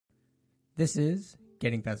This is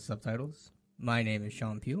Getting Past the Subtitles. My name is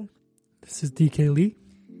Sean Pugh. This is DK Lee.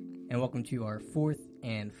 And welcome to our fourth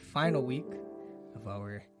and final week of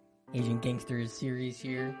our Asian Gangsters series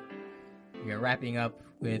here. We are wrapping up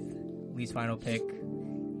with Lee's final pick.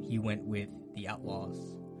 He went with The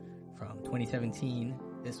Outlaws from 2017.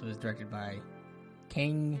 This was directed by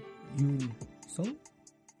Kang Yoon-sung.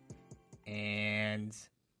 And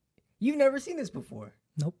you've never seen this before.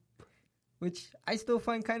 Nope. Which I still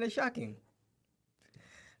find kind of shocking.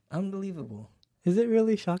 Unbelievable. Is it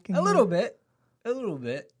really shocking? A little bit.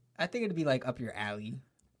 I think it'd be like up your alley.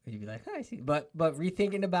 You'd be like, I see. But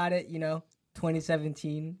rethinking about it,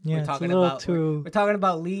 2017. Yeah, we're talking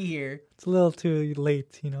about Lee here. It's a little too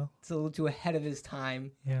late, It's a little too ahead of his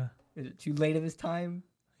time. Yeah. Is it too late of his time?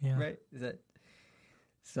 Yeah. Right? Is that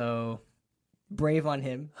so? Brave on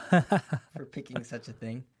him for picking such a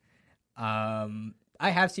thing. I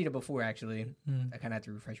have seen it before, actually. I kind of had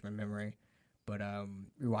to refresh my memory, but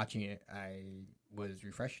rewatching it, I was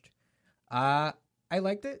refreshed. I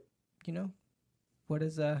liked it.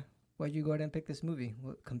 Why'd you go ahead and pick this movie?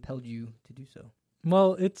 What compelled you to do so?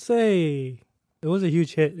 Well, it was a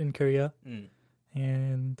huge hit in Korea,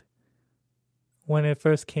 and when it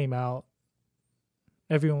first came out,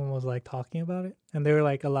 everyone was like talking about it, and there were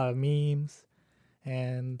like a lot of memes,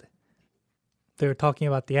 and they were talking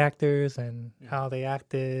about the actors and how they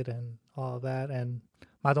acted and all of that. And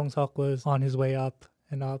Ma Dong-seok was on his way up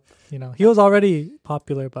and up. He was already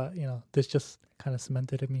popular, but this just kind of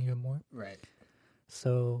cemented him even more. Right.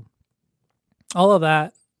 So all of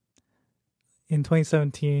that in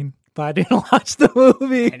 2017, but I didn't watch the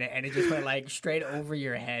movie. And it just went like straight over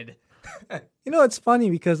your head. It's funny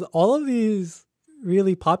because all of these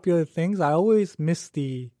really popular things, I always miss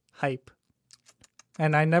the hype.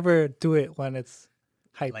 And I never do it when it's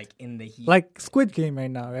hyped. Like in the heat. Like Squid Game right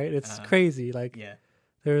now, right? It's crazy. Like, yeah.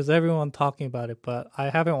 There's everyone talking about it, but I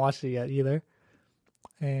haven't watched it yet either.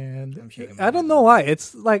 And I don't know why.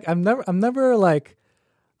 It's like I'm never like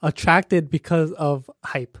attracted because of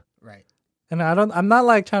hype. Right. And I'm not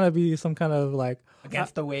like trying to be some kind of like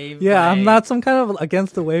against the wave. Yeah, I'm not some kind of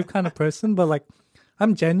against the wave kind of person, but like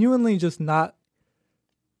I'm genuinely just not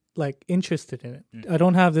like interested in it. I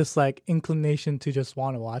don't have this like inclination to just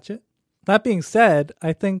want to watch it. That being said,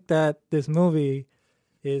 I think that this movie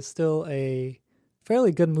is still a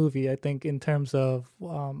fairly good movie, I think, in terms of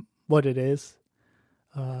what it is.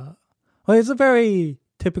 Well, it's a very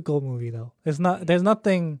typical movie though. There's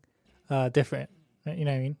nothing different. You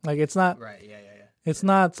know what I mean? Like it's not right. Yeah. It's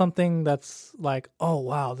not something that's like, oh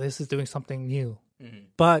wow, this is doing something new.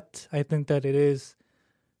 But I think that it is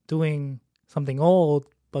doing something old,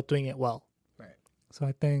 but doing it well. Right. So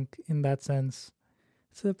I think in that sense,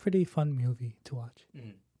 it's a pretty fun movie to watch.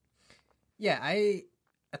 Yeah, I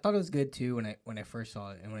thought it was good too when I first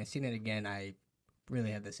saw it, and when I seen it again, I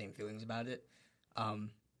really had the same feelings about it.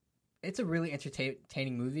 It's a really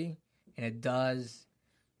entertaining movie, and it does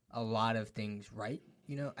a lot of things right.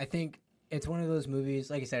 I think it's one of those movies.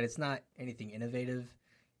 Like I said, it's not anything innovative.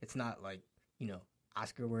 It's not like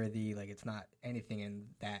Oscar worthy. Like it's not anything in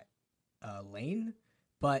that lane.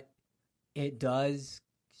 But it does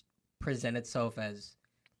present itself as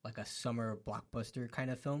like a summer blockbuster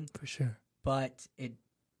kind of film. For sure. But it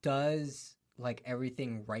does like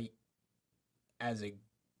everything right as a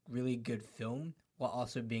really good film while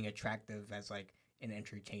also being attractive as like an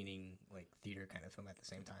entertaining like theater kind of film at the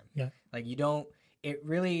same time. Yeah. Like it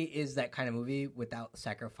really is that kind of movie without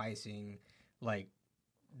sacrificing like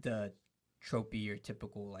the tropey or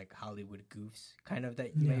typical like Hollywood goofs kind of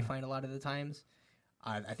that you may find a lot of the times.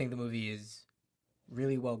 I think the movie is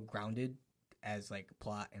really well grounded as like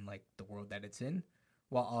plot and like the world that it's in,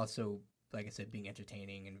 while also, like I said, being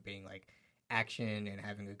entertaining and being like action and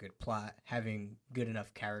having a good plot, having good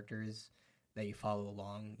enough characters that you follow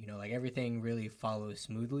along. Like everything really follows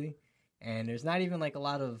smoothly, and there's not even like a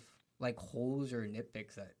lot of like holes or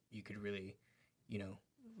nitpicks that you could really,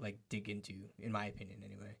 like dig into, in my opinion,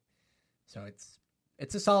 anyway. So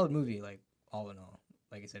it's a solid movie, like all in all.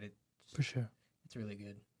 Like I said, for sure. It's really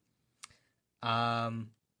good.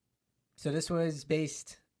 So this was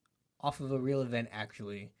based off of a real event,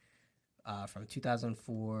 actually, from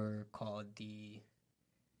 2004 called the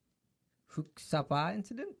Huksapa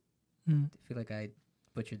incident. I feel like I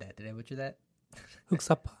butchered that. Did I butcher that?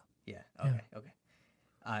 Huksapa. Yeah. Okay.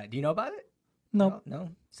 Do you know about it? No. No.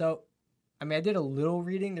 So, I did a little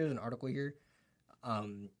reading. There's an article here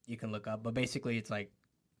you can look up. But basically, it's like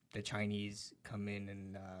the Chinese come in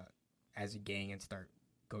and as a gang and start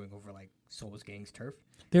going over like Seoul's gang's turf.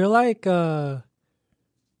 They're like they're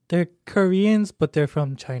Koreans, but they're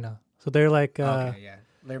from China. So they're like okay, yeah,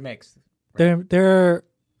 they're mixed. Right?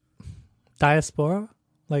 diaspora.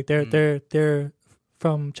 Like they're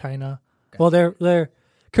from China. Gotcha. Well, they're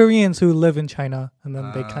Koreans who live in China, and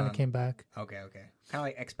then they kind of came back. Okay. Kind of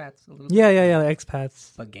like expats a little Yeah, like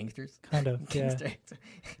expats. But gangsters? Kind of, yeah.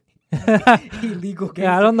 Illegal gangsters.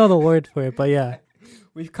 Yeah, I don't know the word for it, but yeah.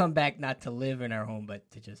 We've come back not to live in our home, but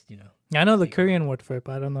to just, Yeah, I know the Korean word for it,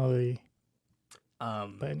 but I don't know the...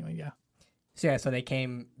 But anyway, yeah. So they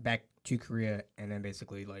came back to Korea and then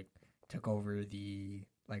basically, like, took over the,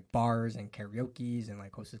 like, bars and karaoke's and,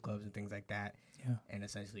 like, hostess clubs and things like that. Yeah. And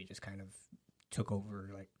essentially just kind of took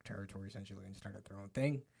over, like, territory, essentially, and started their own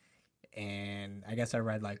thing. And I guess I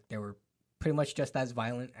read, like, they were pretty much just as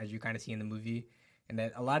violent as you kind of see in the movie. And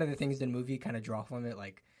that a lot of the things in the movie kind of draw from it,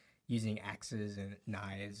 like using axes and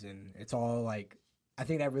knives. And it's all, like, I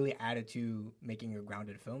think that really added to making a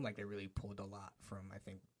grounded film. Like, they really pulled a lot from, I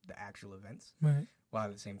think, the actual events. Right. While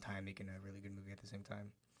at the same time making a really good movie at the same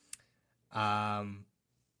time.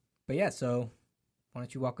 But yeah, so why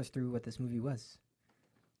don't you walk us through what this movie was?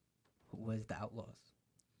 Who was The Outlaws?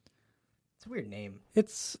 It's a weird name.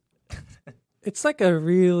 It's like a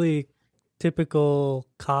really typical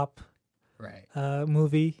cop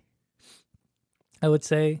movie. I would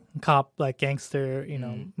say cop, like gangster,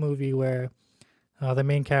 movie where the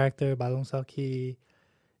main character, Ba Dong-seok,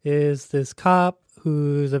 is this cop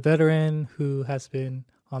who's a veteran who has been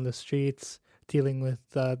on the streets dealing with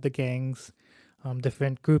the gangs,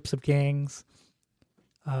 different groups of gangs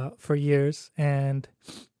for years. And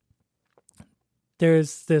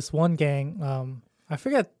there's this one gang, I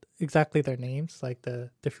forget exactly their names, like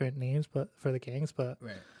the different names, but for the gangs, but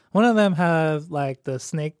one of them have like the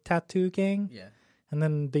snake tattoo gang. Yeah. And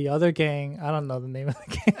then the other gang, I don't know the name of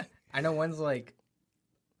the gang. I know one's like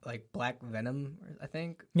Black Venom, I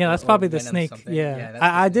think. Yeah, that's probably the snake. Something. Yeah.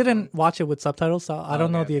 I didn't watch it with subtitles, so I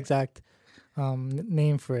don't know the exact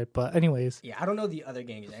name for it. But anyways. Yeah, I don't know the other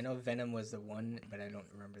gangs. I know Venom was the one, but I don't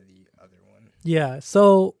remember the other one. Yeah,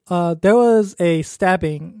 so there was a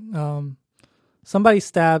stabbing. Somebody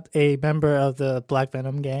stabbed a member of the Black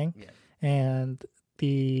Venom gang, and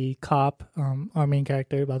the cop, our main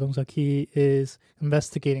character, Ba Dong-seok, he is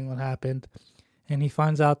investigating what happened, and he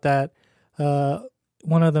finds out that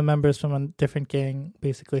one of the members from a different gang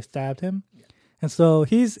basically stabbed him, and so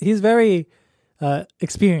he's very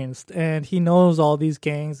experienced, and he knows all these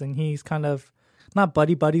gangs, and he's kind of not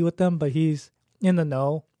buddy with them, but he's in the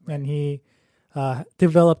know, and he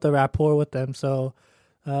developed a rapport with them, so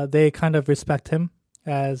they kind of respect him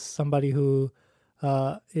as somebody who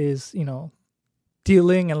is,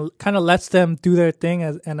 dealing and kind of lets them do their thing,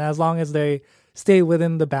 and as long as they stay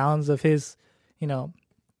within the bounds of his,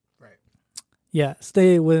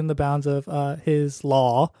 stay within the bounds of his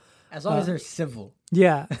law. As long as they're civil.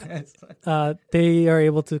 Yeah. They are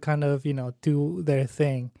able to kind of, do their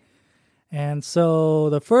thing. And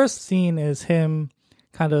so the first scene is him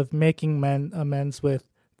kind of making amends with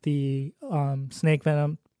the Snake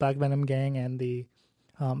Venom, Black Venom gang and the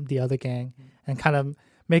other gang, and kind of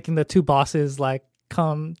making the two bosses like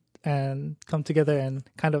come together and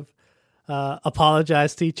kind of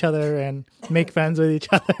apologize to each other and make friends with each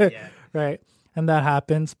other. Right. And that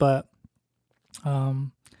happens, but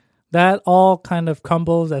that all kind of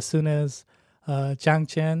crumbles as soon as Jiang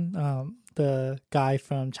Chen, the guy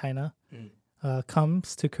from China,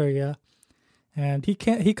 comes to Korea. And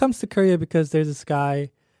he comes to Korea because there's this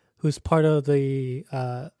guy who's part of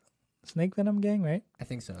the Snake Venom gang, right? I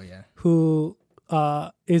think so, yeah. Who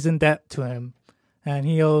is in debt to him, and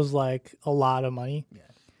he owes like a lot of money. Yeah.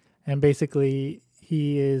 And basically,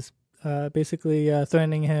 he is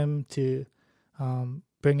threatening him to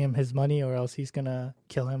bring him his money, or else he's gonna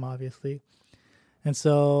kill him, obviously. And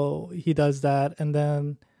so he does that, and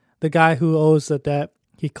then the guy who owes the debt,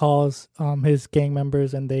 he calls his gang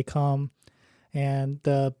members, and they come, and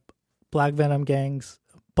the Black Venom gang's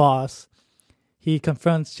boss, he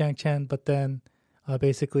confronts Jiang Chen, but then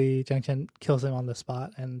basically Jiang Chen kills him on the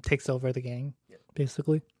spot and takes over the gang,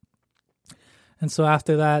 basically. And so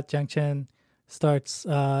after that, Jiang Chen starts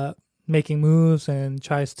making moves and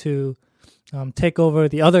tries to take over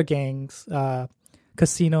the other gang's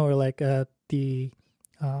casino, or like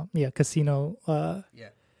casino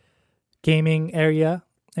gaming area,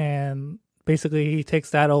 and basically he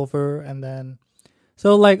takes that over, and then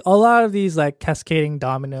so like a lot of these like cascading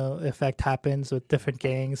domino effect happens with different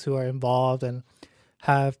gangs who are involved and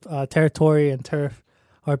have territory and turf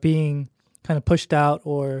are being kind of pushed out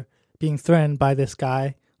or being threatened by this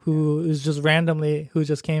guy who is just who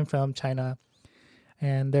just came from China,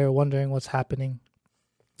 and they're wondering what's happening.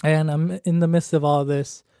 And I'm in the midst of all of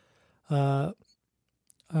this. Ma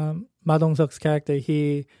Dong-seok's character,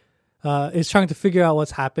 he is trying to figure out what's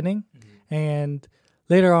happening, and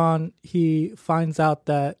later on, he finds out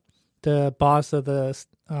that the boss of the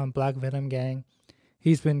Black Venom gang,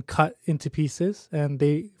 he's been cut into pieces, and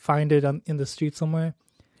they find it in the street somewhere,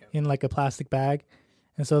 in like a plastic bag,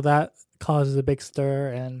 and so that causes a big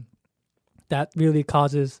stir, and that really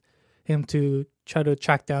causes him to try to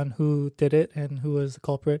track down who did it and who was the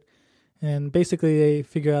culprit. And basically, they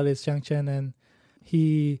figure out it's Jiang Chen, and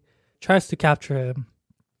he tries to capture him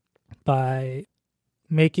by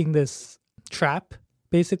making this trap.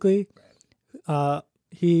 Basically,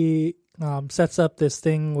 he sets up this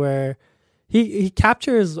thing where he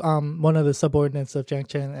captures one of the subordinates of Jiang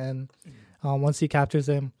Chen, and once he captures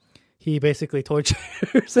him, he basically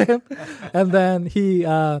tortures him, and then he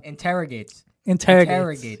interrogates.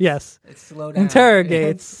 Yes, it's slow down.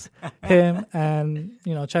 Interrogates him, and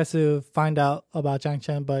tries to find out about Jiang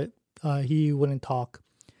Chen, but he wouldn't talk.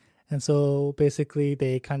 And so basically,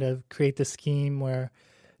 they kind of create this scheme where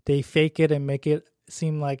they fake it and make it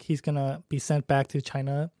seem like he's gonna be sent back to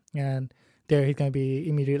China, and there he's gonna be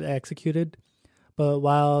immediately executed. But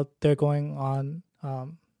while they're going on,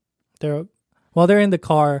 while they're in the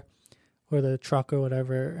car or the truck or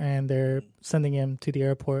whatever, and they're sending him to the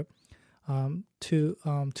airport, two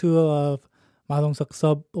of Ma Dong-seok's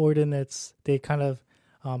subordinates, they kind of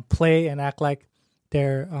play and act like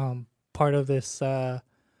they're part of this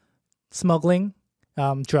smuggling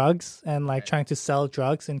drugs and like trying to sell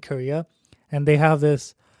drugs in Korea. And they have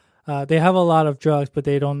this, they have a lot of drugs, but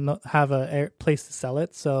they don't have a place to sell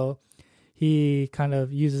it. So he kind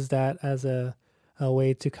of uses that as a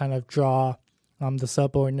way to kind of draw the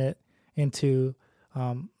subordinate into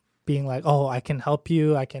being like, oh, I can help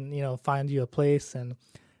you. I can, find you a place. And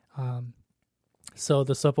so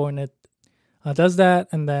the subordinate does that.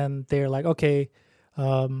 And then they're like, okay,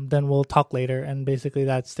 then we'll talk later. And basically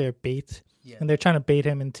that's their bait. Yeah. And they're trying to bait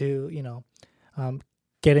him into,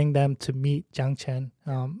 getting them to meet Jiang Chen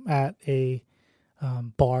at a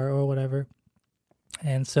bar or whatever.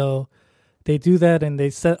 And so they do that, and they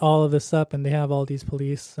set all of this up, and they have all these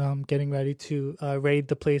police getting ready to raid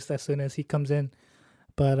the place as soon as he comes in.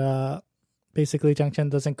 But basically, Jiang Chen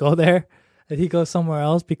doesn't go there, and he goes somewhere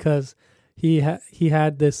else because he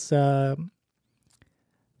had this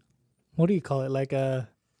what do you call it, like a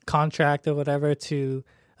contract or whatever to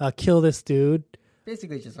kill this dude.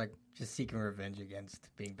 Basically, just seeking revenge against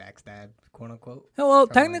being backstabbed, quote unquote. Well,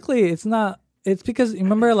 technically, it's not. It's because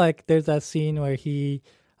remember, like, there's that scene where he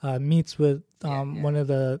meets with one of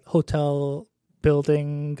the hotel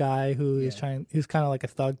building guy who is who's kind of like a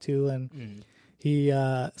thug too, and he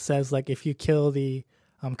says like, if you kill the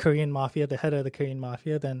Korean mafia, the head of the Korean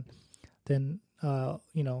mafia, then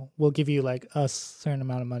we'll give you like a certain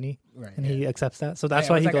amount of money, right? And he accepts that, so that's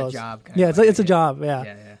why he goes. A job it's a job,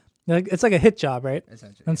 yeah. Like it's like a hit job, right?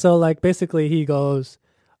 And so like basically he goes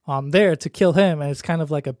there to kill him, and it's kind of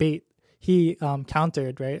like a bait. He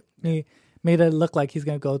countered, right? He made it look like he's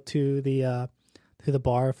gonna go to the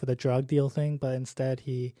bar for the drug deal thing, but instead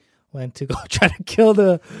he went to go try to kill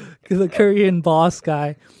the Korean boss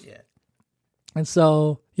guy. Yeah. And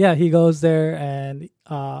so he goes there, and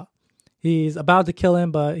he's about to kill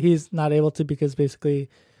him, but he's not able to because basically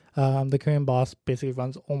the Korean boss basically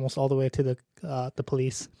runs almost all the way to the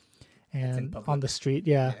police and on the street.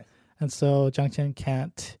 Yeah. And so Jiang Chen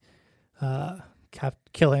can't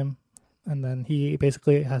kill him. And then he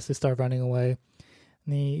basically has to start running away.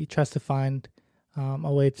 And he tries to find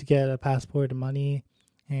a way to get a passport and money.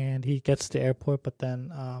 And he gets to the airport, but then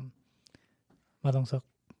Ma Dong-seok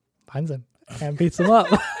finds him and beats him up.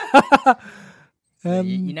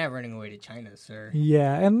 And you're not running away to China, sir.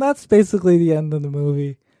 Yeah, and that's basically the end of the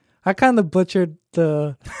movie. I kind of butchered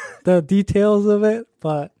the details of it,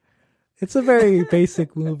 but it's a very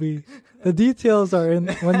basic movie. The details are in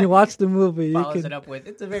when you watch the movie. Follows it up with,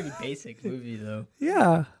 it's a very basic movie, though.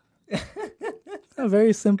 Yeah. A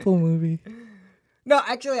very simple movie. No,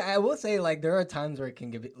 actually, I will say, like, there are times where it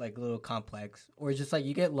can get, like, a little complex. Or just, like,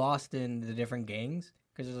 you get lost in the different gangs.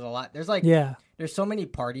 Because there's a lot. There's, like, there's so many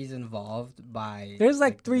parties involved by... There's,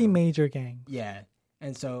 like 3 major gangs. Yeah.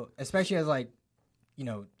 And so, especially as, like,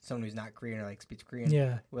 someone who's not Korean or, like, speaks Korean.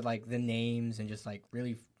 Yeah. With, like, the names and just, like,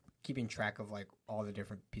 really keeping track of like all the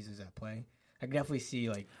different pieces at play. I can definitely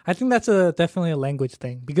see like. I think that's definitely a language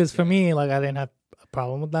thing because for me, like I didn't have a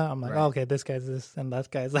problem with that. I'm like, oh, okay, this guy's this and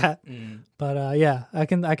that guy's that. Mm. But I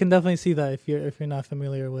can definitely see that if you're not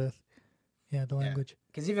familiar with the language.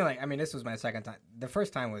 Because even like this was my second time. The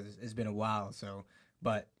first time it's been a while. So,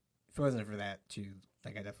 but if it wasn't for that too,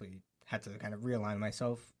 like I definitely had to kind of realign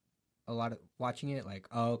myself a lot of watching it. Like,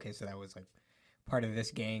 oh, okay, so that was like part of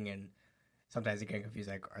this gang and. Sometimes I get confused,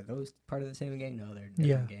 like, are those part of the same gang? No, they're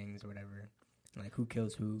different gangs or whatever. like who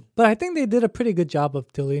kills who. But I think they did a pretty good job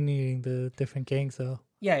of delineating the different gangs, though.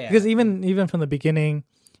 Yeah. Because even from the beginning,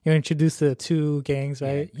 you're introduced to the two gangs,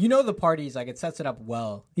 right? Yeah. You know the parties, like it sets it up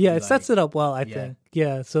well. Yeah, it sets it up well, I Yeah. think.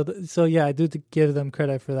 Yeah, so yeah, I do give them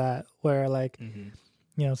credit for that. Where like,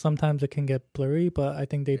 sometimes it can get blurry, but I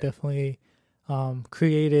think they definitely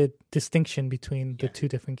created distinction between the two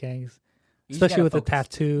different gangs, especially with the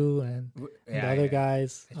tattoo and the other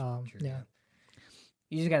guys. True, yeah.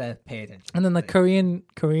 You just gotta pay attention. And then the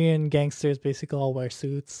Korean gangsters basically all wear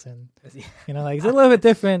suits, and like it's a little bit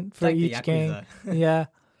different for like each gang. Yeah.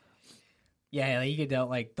 Yeah, like you could tell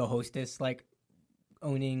like the hostess like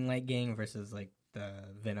owning like gang versus like the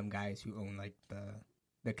Venom guys who own like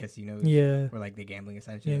the casinos. Yeah. Or like the gambling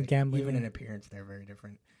essentially. Yeah, like, gambling. Even in appearance they're very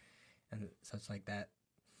different and such like that.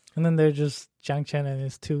 And then they're just Jiang Chen and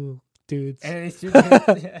his two dudes. And it's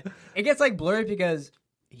it gets like blurry because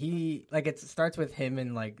he like it starts with him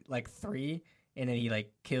in like 3 and then he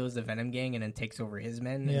like kills the Venom gang and then takes over his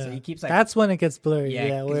men. Yeah. And so he keeps like that's when it gets blurry.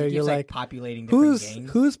 Yeah, Where he you're keeps, like populating different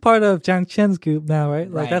gangs. Who's part of Jiang Chen's group now, right?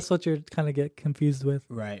 Like Right. that's what you're kind of get confused with.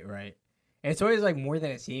 Right. And it's always like more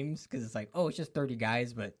than it seems because it's like, oh, it's just 30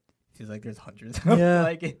 guys, but it feels like there's hundreds. Yeah.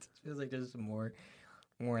 Like it feels like there's more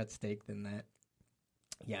at stake than that.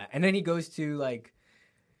 Yeah, and then he goes to like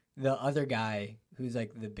the other guy who's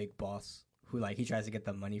like the big boss who like he tries to get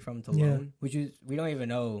the money from to loan, which is we don't even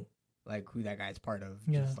know like who that guy's part of.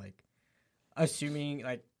 Yeah. Just like assuming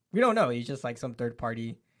like we don't know. He's just like some third party,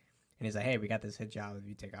 and he's like, hey, we got this hit job if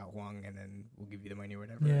you take out Huang, and then we'll give you the money or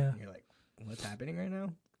whatever. Yeah. And you're like, what's happening right now?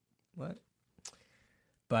 What?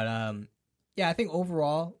 But yeah, I think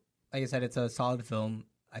overall, like I said, it's a solid film.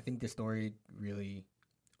 I think the story really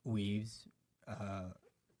weaves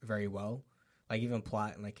very well, like even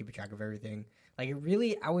plot and like keeping track of everything. Like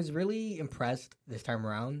I was really impressed this time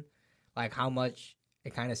around, like how much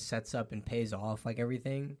it kind of sets up and pays off, like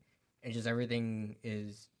everything, and just everything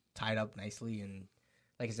is tied up nicely, and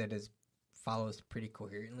like I said, follows pretty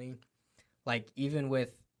coherently. Like even with,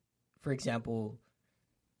 for example,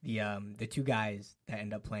 the two guys that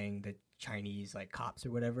end up playing the Chinese like cops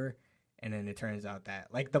or whatever, and then it turns out that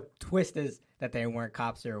like the twist is that they weren't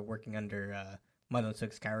cops; they were working under Ma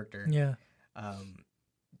Dong-seok's character. Yeah.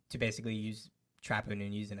 To basically trap him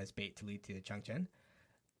and use it as bait to lead to Jiang Chen.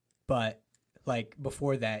 But like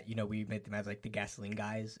before that, we made them as like the gasoline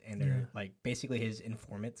guys, and they're like basically his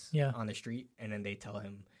informants on the street, and then they tell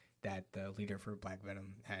him that the leader for Black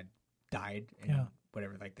Venom had died, and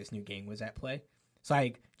whatever, like this new gang was at play. So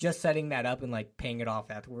like just setting that up and like paying it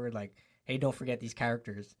off afterward, like, hey, don't forget these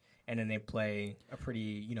characters, and then they play a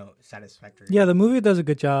pretty satisfactory. Yeah, the movie does a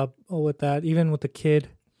good job with that, even with the kid.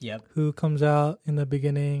 Yep. Who comes out in the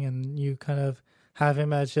beginning, and you kind of have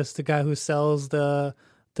him as just the guy who sells the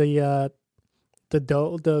dough,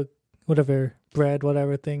 the whatever bread,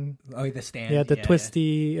 whatever thing. Oh, the stand. Yeah, the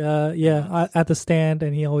twisty. At the stand,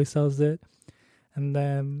 and he always sells it. And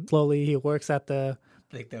then slowly he works at the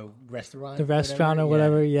restaurant. The restaurant or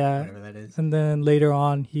whatever. Yeah. Whatever that is. And then later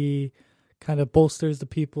on, he kind of bolsters the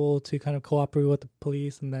people to kind of cooperate with the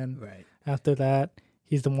police, and then after that,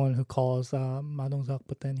 he's the one who calls Ma Dong-seok,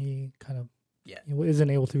 but then he kind of isn't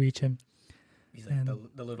able to reach him. He's like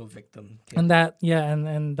the little victim. Kid. And that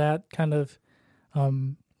and that kind of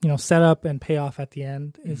set up and payoff at the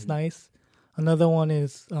end is nice. Another one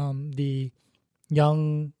is the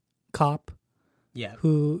young cop,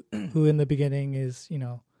 who in the beginning is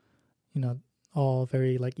all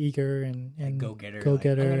very like eager and go getter. Like,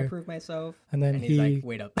 I'm gonna prove myself. And then he's like,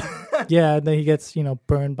 wait up. And then he gets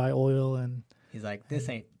burned by oil, and he's like, this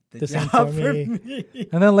ain't for me.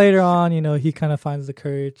 And then later on, he kind of finds the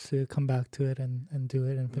courage to come back to it and do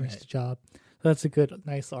it and finish the job. So that's a good,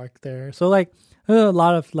 nice arc there. So like there's a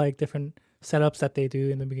lot of like different setups that they do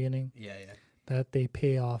in the beginning. Yeah. That they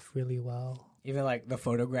pay off really well. Even like the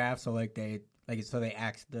photographs, so like they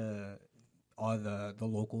asked all the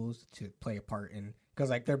locals to play a part in, because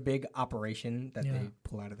like their big operation that they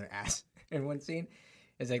pull out of their ass in one scene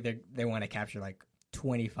is like they want to capture like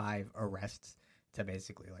 25 arrests to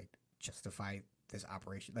basically like justify this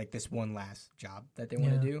operation, like this one last job that they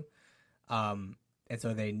want to do. And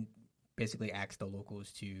so they basically asked the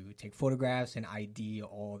locals to take photographs and ID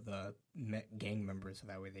all the gang members, so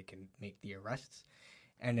that way they can make the arrests.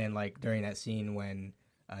 And then like during that scene when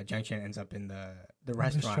Jiang Chen ends up in the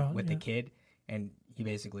restaurant with the kid, and he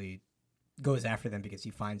basically goes after them because he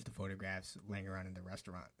finds the photographs laying around in the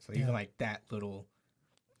restaurant. So even like that little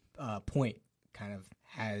point kind of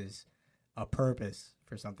has a purpose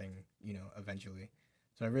for something, eventually.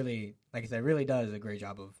 So it really, like I said, really does a great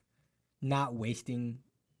job of not wasting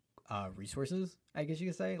resources, I guess you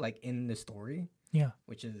could say, like in the story. Yeah.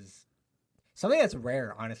 Which is, something that's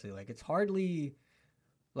rare, honestly. Like it's hardly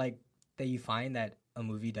like that you find that a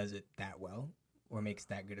movie does it that well or makes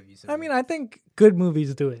that good of use of I it. mean, I think good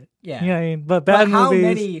movies do it. Yeah. You know what I mean? But bad how movies.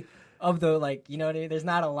 many of the like, you know what I mean? There's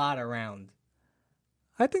not a lot around.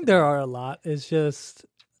 I think there are a lot. It's just,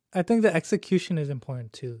 I think the execution is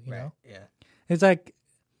important too. You know, Yeah. it's like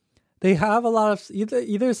they have a lot of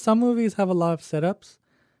either some movies have a lot of setups,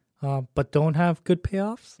 but don't have good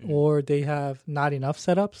payoffs, or they have not enough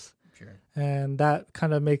setups. Sure. And that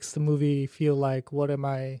kind of makes the movie feel like, what am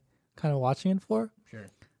I kind of watching it for? Sure.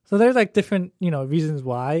 So there's like different, reasons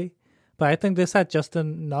why, but I think this had just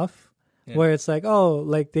enough where it's like, oh,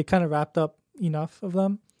 like they kind of wrapped up enough of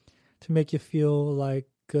them to make you feel like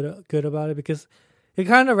good about it, because it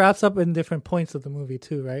kind of wraps up in different points of the movie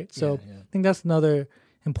too, right? So I think that's another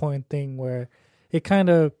important thing where it kind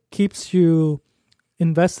of keeps you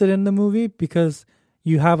invested in the movie because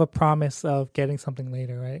you have a promise of getting something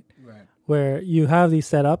later, right? Right. Where you have these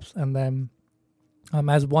setups, and then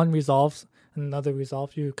as one resolves and another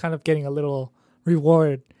resolves, you're kind of getting a little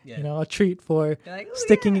reward, a treat for like,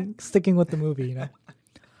 sticking with the movie,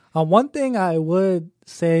 One thing I would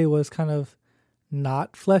say was kind of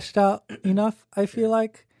not fleshed out enough, I feel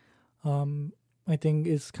like. I think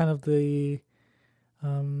is kind of the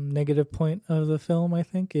negative point of the film, I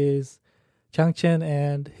think, is Chang Chen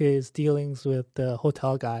and his dealings with the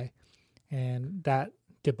hotel guy and that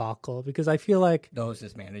debacle. Because I feel like the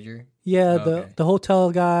hostess manager. Yeah, the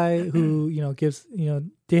hotel guy who, gives,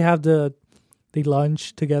 they have the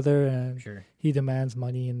lunch together, and he demands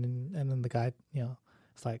money, and then the guy,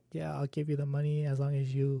 it's like, yeah, I'll give you the money as long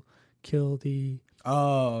as you kill the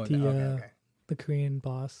Korean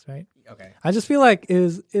boss, right? Okay. I just feel like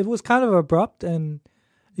it was kind of abrupt, and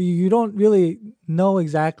you don't really know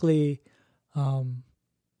exactly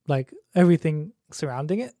like everything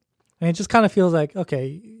surrounding it. And it just kind of feels like, okay,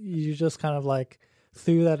 you just kind of like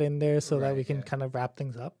threw that in there so that we can kind of wrap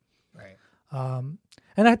things up. Right.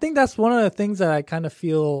 And I think that's one of the things that I kind of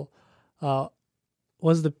feel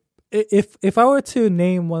was if I were to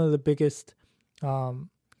name one of the biggest, I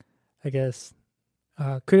guess,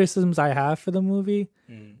 criticisms I have for the movie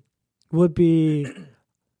would be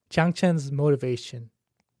Chang Chen's motivation.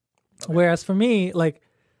 Okay. Whereas for me, like,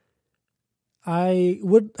 I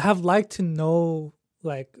would have liked to know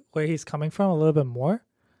like where he's coming from a little bit more.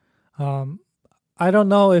 I don't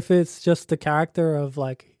know if it's just the character of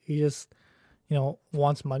like he just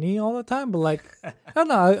wants money all the time, but like I don't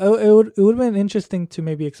know. It would have been interesting to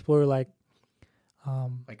maybe explore like a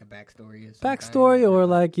backstory, or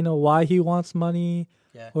like why he wants money,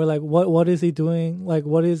 or like what is he doing, like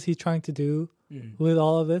what is he trying to do with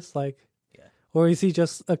all of this, like, or is he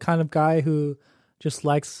just a kind of guy who just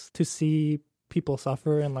likes to see people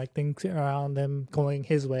suffer and like things around them going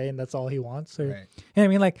his way, and that's all he wants? Or I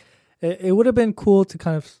mean, like it would have been cool to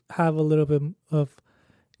kind of have a little bit of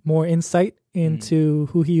more insight into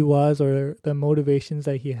who he was or the motivations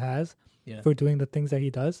that he has for doing the things that he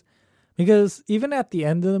does. Because even at the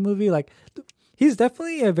end of the movie, like he's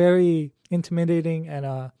definitely a very intimidating and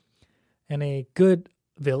a good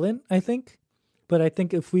villain, I think. But I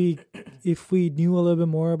think if we knew a little bit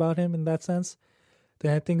more about him in that sense,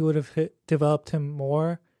 then I think it would have developed him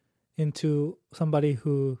more into somebody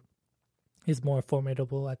who is more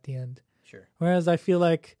formidable at the end. Sure. Whereas I feel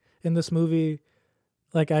like in this movie,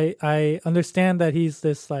 like I understand that he's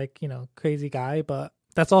this like, crazy guy, but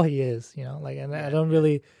that's all he is, like, and I don't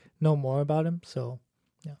really know more about him. So,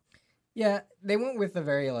 yeah. Yeah. They went with a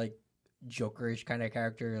very like Jokerish kind of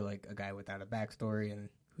character, like a guy without a backstory and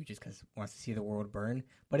who just wants to see the world burn.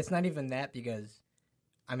 But it's not even that, because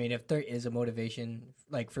I mean, if there is a motivation,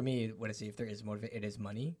 like for me, what I see, if there is a motivation, it is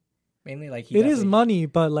money, mainly. Like it is money,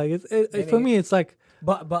 but like for me, it's like.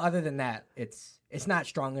 But other than that, it's not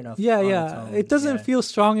strong enough. Yeah. It doesn't feel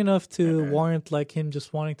strong enough to warrant like him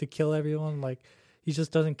just wanting to kill everyone. Like he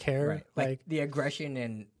just doesn't care. Right. Like the aggression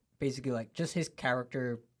and basically like just his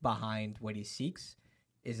character behind what he seeks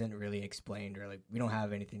isn't really explained, or like we don't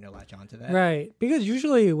have anything to latch onto that. Right. Because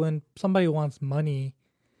usually when somebody wants money,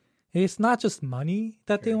 it's not just money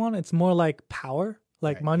that they want. It's more like power.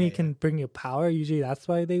 Like money can bring you power. Usually that's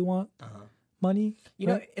why they want money. You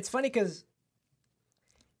know, it's funny because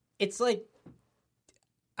it's like,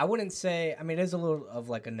 I wouldn't say, I mean, it is a little of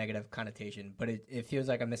like a negative connotation, but it feels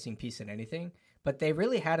like a missing piece in anything. But they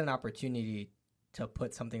really had an opportunity to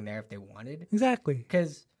put something there if they wanted. Exactly.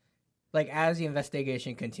 Because like as the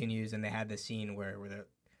investigation continues, and they had this scene where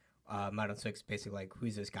the Madam Six basically like,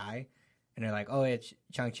 who's this guy? And they're like, oh, it's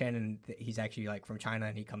Chang Chen, and he's actually like from China,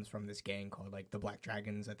 and he comes from this gang called like the Black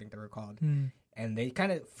Dragons, I think they were called. And they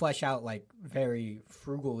kind of flesh out like very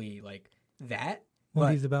frugally like that. what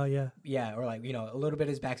But- he's about. Yeah, Yeah, or like, a little bit of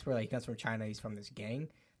his backstory, like he comes from China, he's from this gang.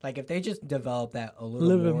 Like if they just develop that a a little,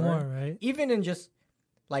 little bit more, right? even in just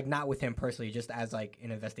like not with him personally, just as like an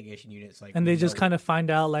investigation unit, it's like And we they just know- kind of find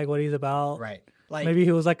out like what he's about. right, like Maybe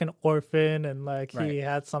he was like an orphan and like Right. he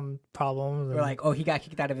had some problems. or and like, oh, he got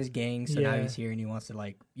kicked out of his gang, so now Yeah. he's here and he wants to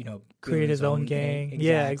like build create his own gang. gang.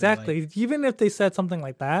 Yeah, exactly. Even if they said something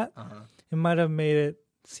like that, Like, it might have made it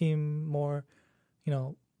seem more, I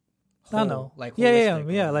don't know. like Yeah,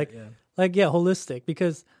 holistic yeah, or- like holistic,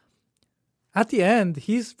 because at the end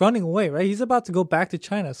he's running away, right? He's about to go back to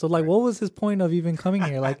China. So like, Right. what was his point of even coming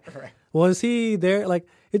here? Like, right. was he there? Like,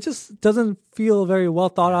 it just doesn't feel very well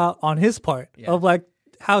thought out on his part Yeah. of like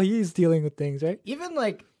how he's dealing with things, right? Even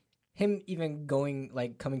like him even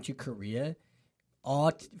coming to Korea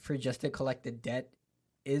for just to collect the debt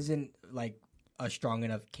isn't like a strong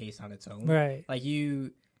enough case on its own. Right. Like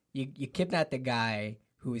you kidnapped the guy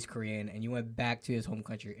who is Korean and you went back to his home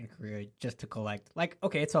country in Korea just to collect, like,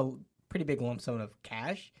 okay, it's a pretty big lump sum of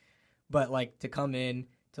cash, but like to come in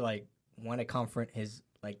to like want to confront his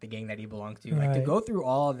like the gang that he belongs to, like to Right. go through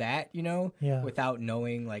all that, Yeah. without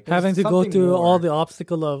knowing like there's Having to go something through more. all the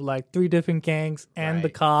obstacle of like 3 different gangs and the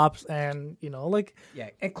Right. cops and like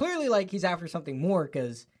Yeah, and clearly, like, he's after something more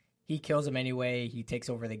because he kills him anyway. He takes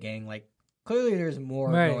over the gang. Like, clearly, there's more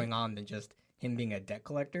Right. going on than just him being a debt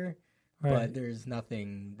collector. right. But there's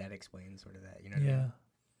nothing that explains sort of that. You know what I Yeah. mean?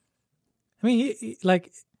 I mean, he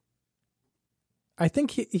like, I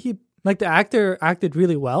think he like the actor acted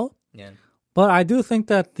really well, Yeah. but I do think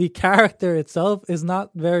that the character itself is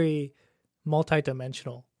not very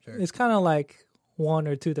multi-dimensional. Sure. It's kind of like 1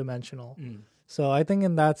 or 2 dimensional. Mm. So I think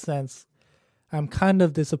in that sense, I'm kind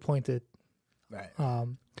of disappointed. Right.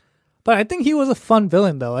 But I think he was a fun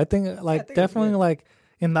villain, though. I think like think it was definitely good. like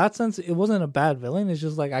in that sense, it wasn't a bad villain. It's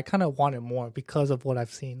just like I kind of wanted more because of what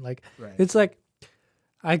I've seen. Like Right. it's like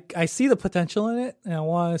I see the potential in it, and I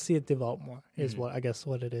want to see it develop more. Is what I guess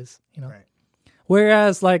what it is, Right.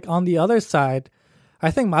 Whereas like on the other side, I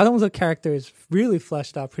think Madong's character is really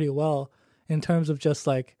fleshed out pretty well in terms of just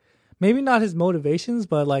like maybe not his motivations,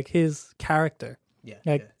 but like his character, Yeah.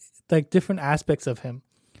 like yeah. like different aspects of him.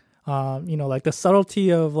 Like the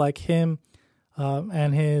subtlety of like him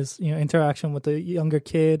and his interaction with the younger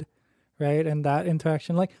kid, right? And that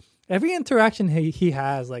interaction, like every interaction he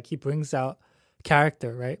has, like he brings out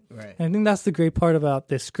character, right? Right. And I think that's the great part about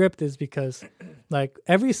this script is because like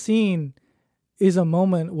every scene is a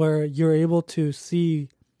moment where you're able to see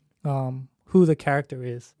who the character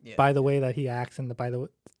is Yeah. by the way that he acts and by the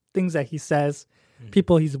things that he says,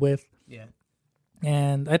 people he's with. Yeah.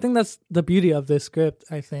 And I think that's the beauty of this script,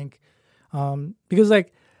 I think. Because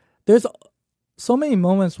like there's so many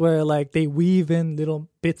moments where like they weave in little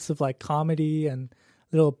bits of like comedy and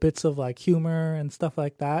little bits of like humor and stuff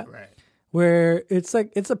like that, Right. where it's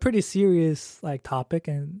like it's a pretty serious like topic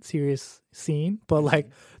and serious scene, but like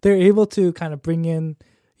they're able to kind of bring in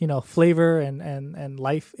flavor and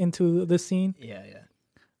life into the scene Yeah. Yeah.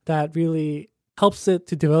 that really helps it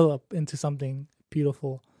to develop into something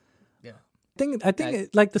beautiful. Yeah. I think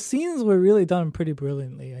like the scenes were really done pretty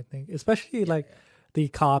brilliantly. I think, especially like the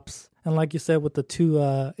cops and like you said with the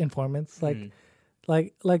 2 informants, like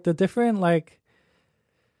like the different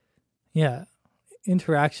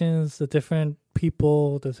interactions, the different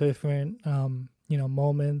people, the different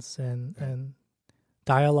moments and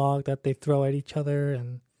dialogue that they throw at each other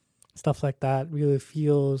and stuff like that really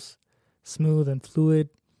feels smooth and fluid,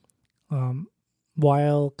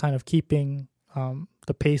 while kind of keeping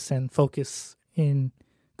the pace and focus in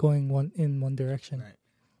going one direction. Right.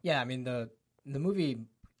 Yeah. I mean the movie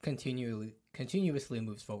continuously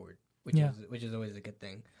moves forward, which is always a good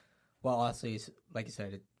thing. Well, honestly, like you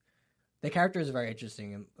said, the character is very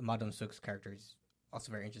interesting, and Ma Dong-seok's character is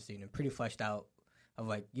also very interesting and pretty fleshed out. Of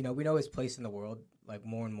like, we know his place in the world. Like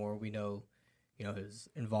more and more, we know, his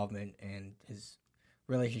involvement and his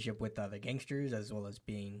relationship with the gangsters, as well as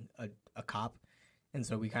being a cop. And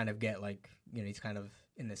so we kind of get like, he's kind of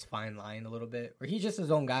in this fine line a little bit, or he's just his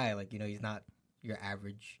own guy. Like, he's not your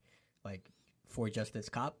average like for justice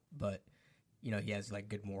cop, but he has like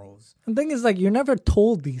good morals. The thing is, like, you're never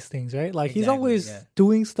told these things, right? Like he's Exactly, always yeah.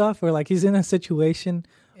 doing stuff, or like he's in a situation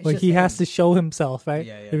It's where just he has him. to show himself, right?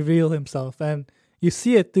 Yeah, yeah. Reveal himself, and you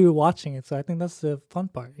see it through watching it. So I think that's the fun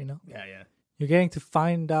part, Yeah, yeah. You're getting to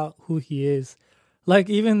find out who he is. Like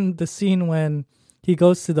even the scene when he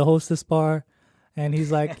goes to the hostess bar and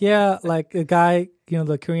he's like, yeah, like a guy,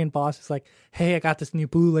 the Korean boss is like, hey, I got this new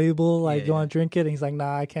blue label. Like, Yeah, you want to drink it? And he's like,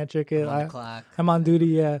 nah, I can't drink it. I'm on the clock. I'm on duty,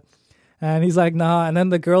 yeah. And he's like, nah. And then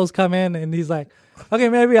the girls come in and he's like, okay,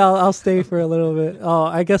 maybe I'll stay for a little bit. Oh,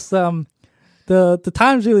 I guess the the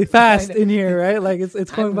time's really fast in here, right? Like it's going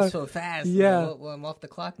Time by was so fast. Yeah. Well, I'm off the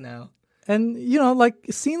clock now. And like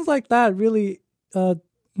scenes like that really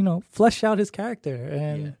flesh out his character.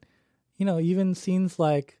 And even scenes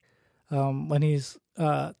like when he's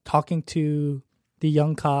talking to the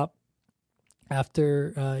young cop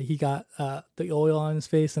after he got the oil on his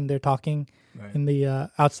face, and they're talking in the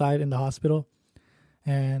outside in the hospital,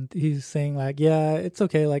 and he's saying like, yeah, it's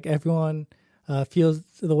okay, like everyone feels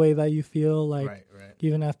the way that you feel, like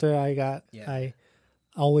even after I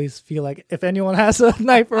always feel like if anyone has a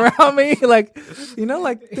knife around me, like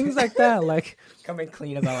like things like that, like coming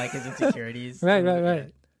clean about like his insecurities.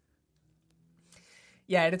 right.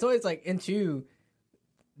 Yeah, and it's always like into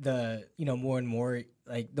the more and more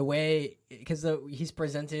like the way, because he's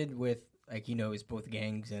presented with like it's both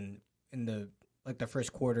gangs, and in the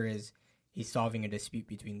first quarter is he's solving a dispute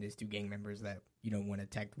between these two gang members that want to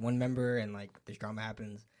attack one member, and like this drama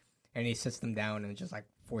happens, and he sits them down and just like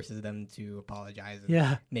forces them to apologize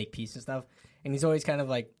and make peace and stuff, and he's always kind of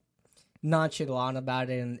like nonchalant about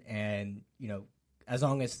it, and as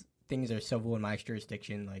long as things are civil in my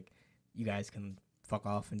jurisdiction, like you guys can fuck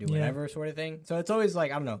off and do whatever sort of thing. So it's always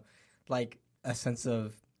like, I don't know, like a sense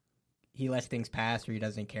of he lets things pass, or he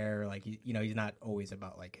doesn't care, or like he's not always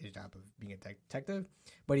about like his job of being a detective,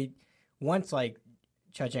 but once like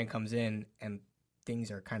Cha Chang comes in and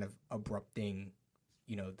things are kind of abrupting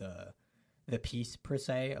the peace per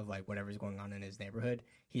se of like whatever's going on in his neighborhood,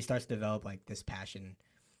 he starts to develop like this passion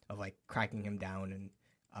of like cracking him down, and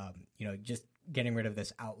just getting rid of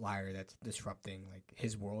this outlier that's disrupting like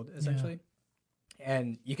his world essentially.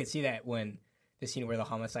 And you can see that when the scene where the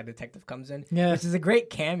homicide detective comes in, which is a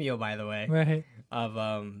great cameo, by the way, right? Of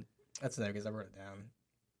that's there because I wrote it down.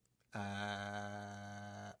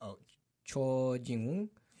 Cho Jin-woong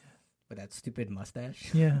with that stupid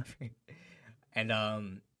mustache. Yeah.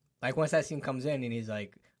 And like once that scene comes in, and he's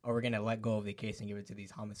like, "Oh, we're gonna let go of the case and give it to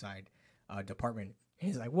these homicide department." And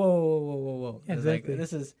he's like, "Whoa!" Yeah, exactly. Like,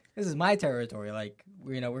 this is my territory. Like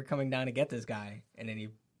we're coming down to get this guy, and then he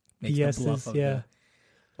makes the bluff of the,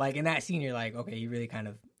 like in that scene, you're like, okay, he really kind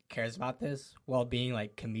of cares about this while being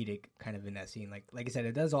like comedic kind of in that scene. Like I said,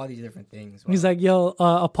 it does all these different things. He's like, yo,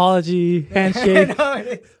 apology, handshake.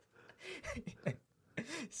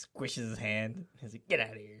 Squishes his hand. He's like, get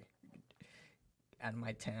out of here. Out of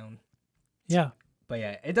my town. Yeah. But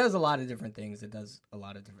yeah, it does a lot of different things. It does a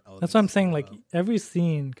lot of different elements. That's what I'm saying. Like every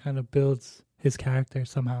scene kind of builds his character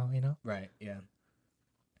somehow, Right, yeah.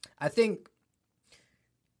 I think,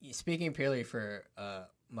 speaking purely for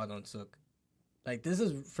Ma Dong-seok, like this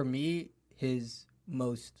is for me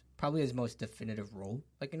probably his most definitive role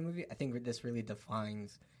like in a movie. I think this really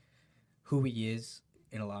defines who he is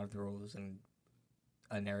in a lot of the roles and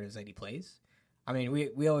narratives that he plays. I mean,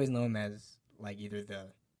 we always know him as like either the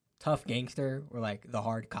tough gangster or like the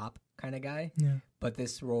hard cop kind of guy. Yeah. But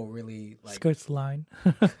this role really like skirts the line.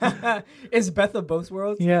 It's Beth of both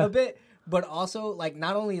worlds a bit, but also like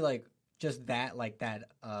not only like just that, like that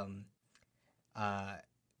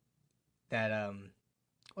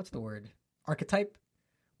what's the word? Archetype,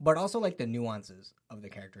 but also like the nuances of the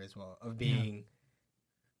character as well, of being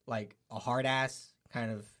like a hard ass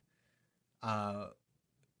kind of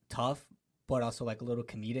tough, but also like a little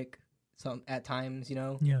comedic at times,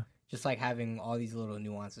 Yeah. Just like having all these little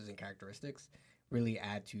nuances and characteristics really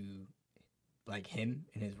add to like him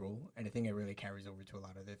and his role, and I think it really carries over to a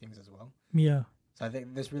lot of other things as well. Yeah. So I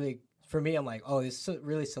think this really, for me, I'm like, oh, this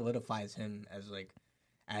really solidifies him as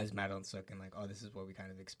Ma Dong-seok, and like, oh, this is what we kind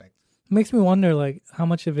of expect. It makes me wonder, like, how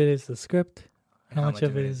much of it is the script, how much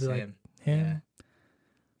of it is like him.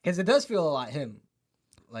 Because it does feel a lot him.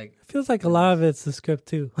 Like it feels like a lot of it's the script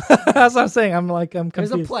too. That's what I'm saying. I'm confused.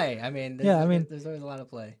 There's a play. I mean, there's always a lot of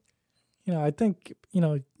play. I think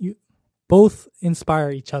you both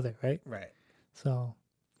inspire each other, right? Right. So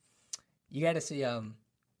you got to see. Have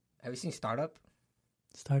you seen Startup?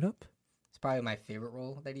 Startup? It's probably my favorite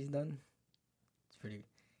role that he's done. It's pretty.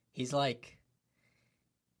 He's like,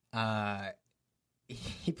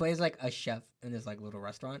 he plays like a chef in this like little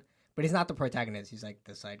restaurant, but he's not the protagonist. He's like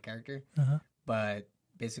the side character. Uh-huh. But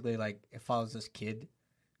basically, like it follows this kid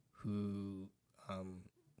who,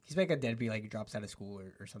 he's like a deadbeat. Like he drops out of school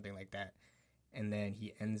or something like that, and then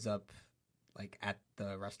he ends up like at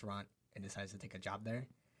the restaurant and decides to take a job there.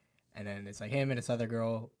 And then it's like him and this other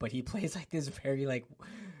girl, but he plays like this very like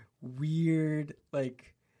weird,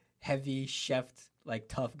 like heavy chef, like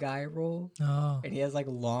tough guy role. Oh. And he has like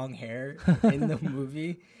long hair in the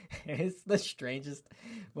movie. And it's the strangest,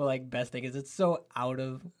 but like best thing is it's so out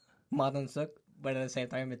of Ma Dong-seok, but at the same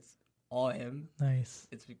time it's all him. Nice.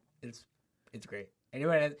 It's great.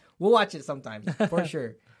 Anyway, we'll watch it sometime for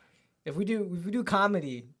sure. If we do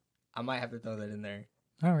comedy, I might have to throw that in there.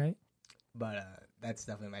 All right. But that's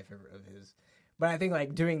definitely my favorite of his. But I think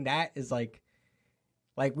like doing that is like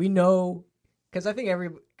we know, because I think every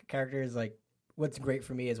character is like, what's great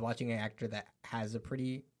for me is watching an actor that has a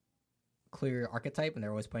pretty clear archetype and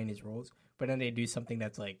they're always playing these roles, but then they do something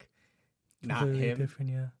that's like not Completely him, different,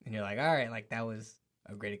 yeah. and you're like, all right, like that was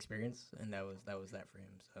a great experience, and that was that for him.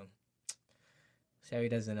 So see how he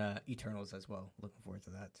does in Eternals as well. Looking forward to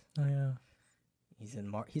that. Oh yeah,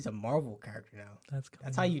 He's a Marvel character now.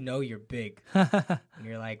 That's how you know you're big. And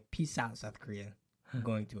you're like, peace out, South Korea. I'm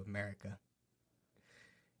going to America.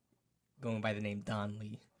 Going by the name Don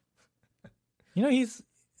Lee. You know, he's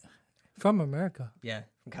from America. Yeah,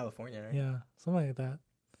 from California, right? Yeah, something like that.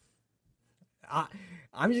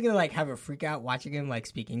 I'm just gonna like have a freak out watching him like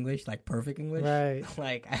speak English, like perfect English. Right.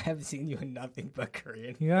 Like I haven't seen you in nothing but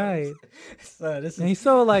Korean. Right. So this And is he's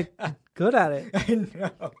so like good at it. I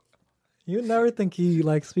know. You never think he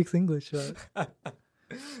like speaks English, right?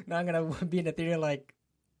 Now I'm gonna be in the theater like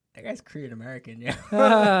that guy's Korean American,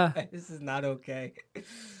 yeah. This is not okay.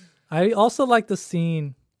 I also like the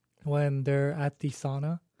scene when they're at the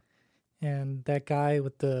sauna and that guy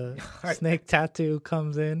with the snake tattoo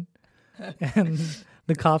comes in and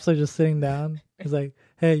the cops are just sitting down. He's like,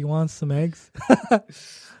 hey, you want some eggs?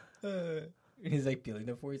 He's like peeling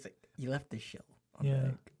them for. He's like, you left the shell on Yeah. the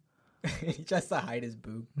egg. He tries to hide his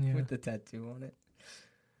boob Yeah. with the tattoo on it.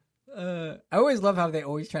 I always love how they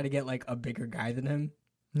always try to get like a bigger guy than him,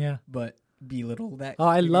 Yeah. but belittle that. Oh,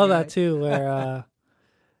 I bigger love guy. that too, where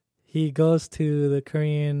he goes to the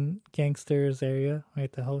Korean gangsters area,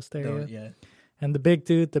 right, the host area. Yeah, And the big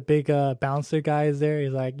dude, the big bouncer guy is there.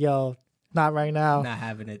 He's like, yo, not right now. not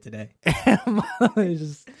having it today. He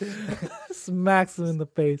just smacks him in the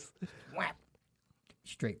face. Whap.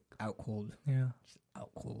 Straight out cold. Yeah. Just out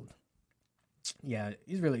cold. Yeah,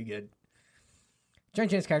 he's really good. Jung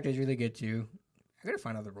Chan's character is really good too. I gotta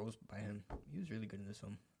find other roles by him. He was really good in this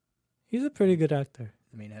film. He's a pretty good actor.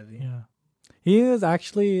 The main heavy. Yeah. He is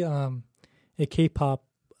actually a K-pop,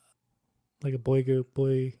 like a boy group,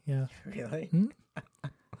 yeah. Really? Hmm?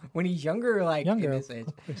 When he's younger, or like Younger, in this age.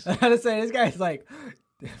 of course. I gotta say, this guy's like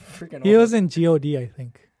freaking. He old. was in G.O.D., I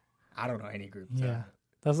think. I don't know any group. So. Yeah.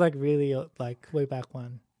 That was like really like way back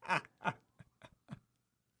when.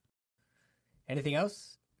 Anything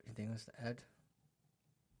else? Anything else to add?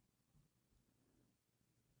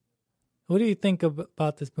 What do you think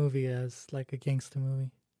about this movie as like a gangster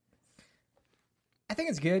movie? I think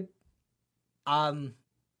it's good. I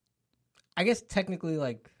guess technically,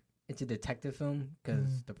 like, it's a detective film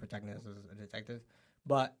because the protagonist is a detective.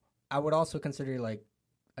 But I would also consider like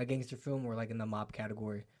a gangster film or like in the mob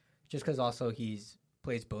category, just because also he's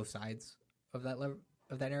plays both sides of that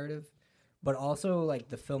of that narrative. But also like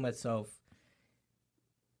the film itself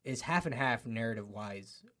is half and half narrative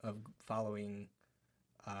wise of following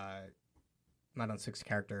Madon Six's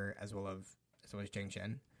character as well as Jang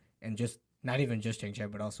Chen, and just not even just Jang Chen,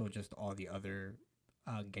 but also just all the other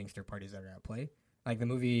gangster parties that are at play. Like the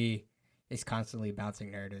movie is constantly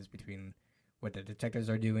bouncing narratives between what the detectives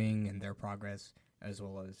are doing and their progress, as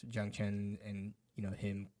well as Jung Chen and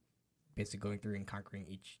him basically going through and conquering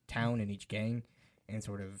each town and each gang, and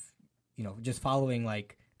sort of just following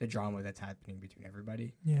like the drama that's happening between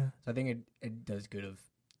everybody. Yeah. So I think it does good of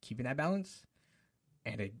keeping that balance,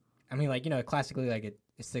 and classically like it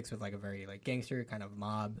sticks with like a very like gangster kind of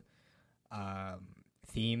mob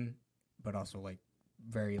theme, but also like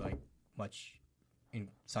very like much in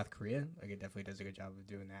South Korea. Like it definitely does a good job of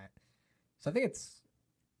doing that. So I think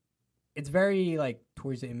it's very like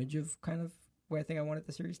towards the image of kind of where I think I wanted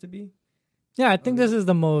the series to be. Yeah, I think this is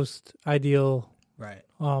the most ideal Right.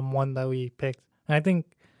 one that we picked. And I think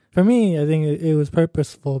for me, I think it was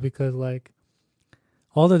purposeful because like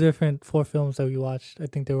all the different 4 films that we watched, I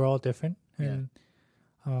think they were all different and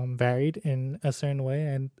varied in a certain way.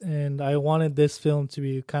 And I wanted this film to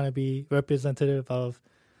be kind of be representative of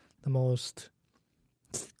the most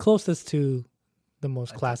closest to the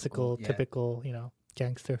most classical, typical,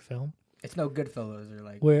 gangster film. It's no Goodfellas or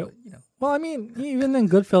like Where, well, I mean, even in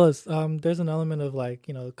Goodfellas, there's an element of like,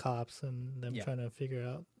 the cops and them trying to figure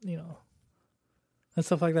out, and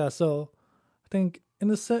stuff like that. So I think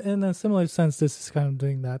in a similar sense, this is kind of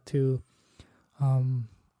doing that too.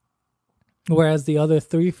 Whereas the other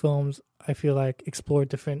 3 films, I feel like explore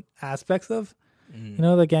different aspects of,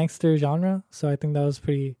 the gangster genre. So I think that was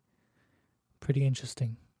pretty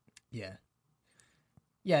interesting. Yeah.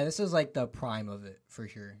 Yeah, this is like the prime of it for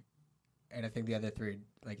sure. And I think the other 3,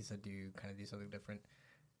 like you said, do kind of do something different.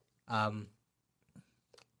 Yeah,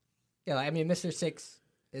 I mean, Mr. Six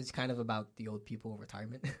is kind of about the old people in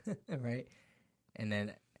retirement, right? And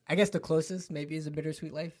then I guess the closest maybe is A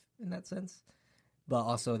Bittersweet Life in that sense, but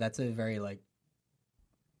also that's a very like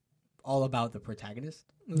all about the protagonist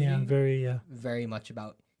movie. Yeah, Very much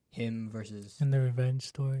about him versus and the revenge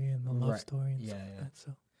story and the love Right. story. And Yeah, stuff yeah. like that,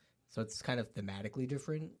 so so it's kind of thematically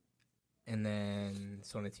different, and then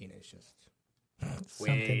Sonatina is just way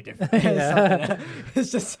something. different. Yeah.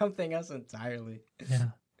 It's just something else entirely. Yeah.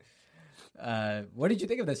 What did you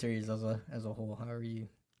think of the series as a whole? How are you?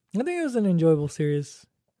 I think it was an enjoyable series.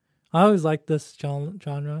 I always liked this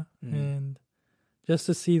genre, and just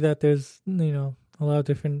to see that there's a lot of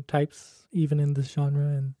different types even in this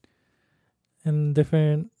genre, and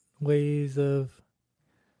different ways of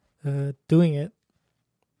doing it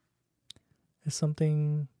is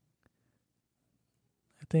something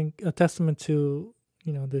I think a testament to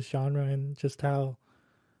this genre and just how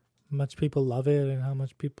much people love it and how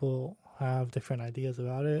much people have different ideas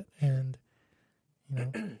about it, and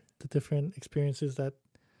the different experiences that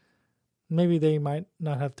maybe they might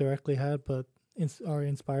not have directly had but are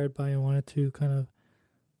inspired by and wanted to kind of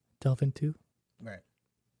delve into. Right.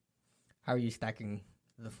 How are you stacking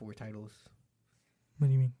the 4 titles What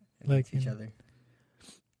do you mean? against each other?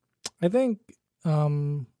 I think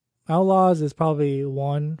Outlaws is probably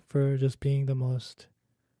 1 for just being the most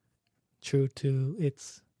true to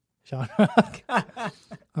its genre.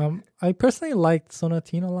 I personally liked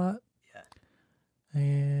Sonatina a lot. Yeah.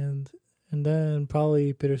 And then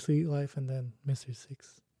probably Bittersweet Life, and then Mr.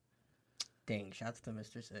 Six. Dang, shouts to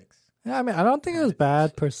Mr. Six. Yeah, I mean, I don't think it was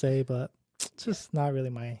bad per se, but it's just not really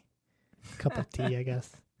my cup of tea, I guess.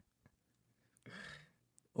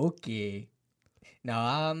 Okay.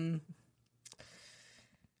 Now,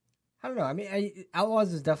 I don't know. I mean,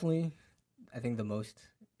 Outlaws is definitely, I think, the most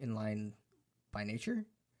in line by nature.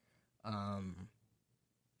 I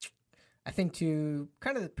think to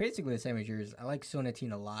kind of basically the same as yours, I like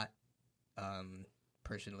Sonatina a lot.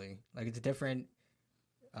 Personally, like it's different,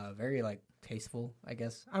 very like tasteful, I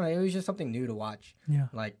guess. I don't know. It was just something new to watch. Yeah.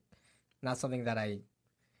 Like, not something that I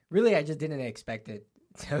just didn't expect it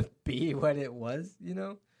to be what it was,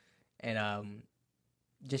 and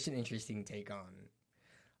just an interesting take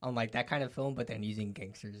on like that kind of film, but then using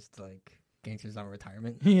gangsters to like gangsters on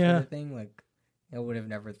retirement, Yeah. sort of thing. Like, I would have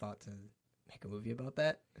never thought to make a movie about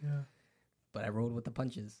that. Yeah. But I rolled with the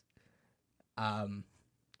punches. I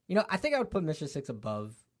think I would put Mr. Six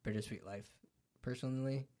above Bittersweet Life,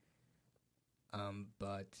 personally.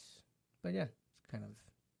 But yeah, it's pretty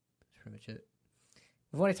much it.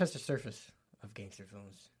 We've only touched the surface of gangster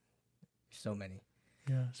films. There's so many.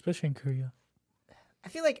 Yeah, especially in Korea. I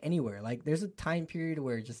feel like anywhere, like there's a time period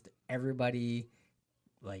where just everybody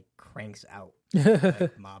like cranks out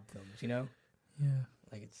like mob films, Yeah.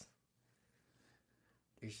 Like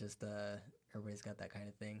there's just everybody's got that kind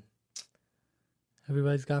of thing.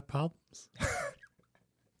 Everybody's got problems.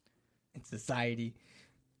 In society,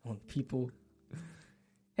 on people.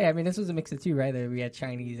 Hey, I mean, this was a mix of 2, right? We had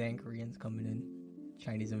Chinese and Koreans coming in.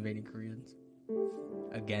 Chinese invading Koreans.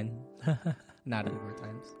 Again. Not in war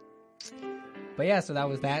times. But yeah, so that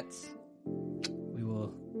was that. We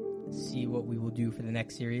will see what we will do for the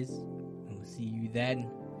next series. And we'll see you then.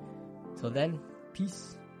 Till then,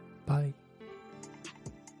 peace. Bye.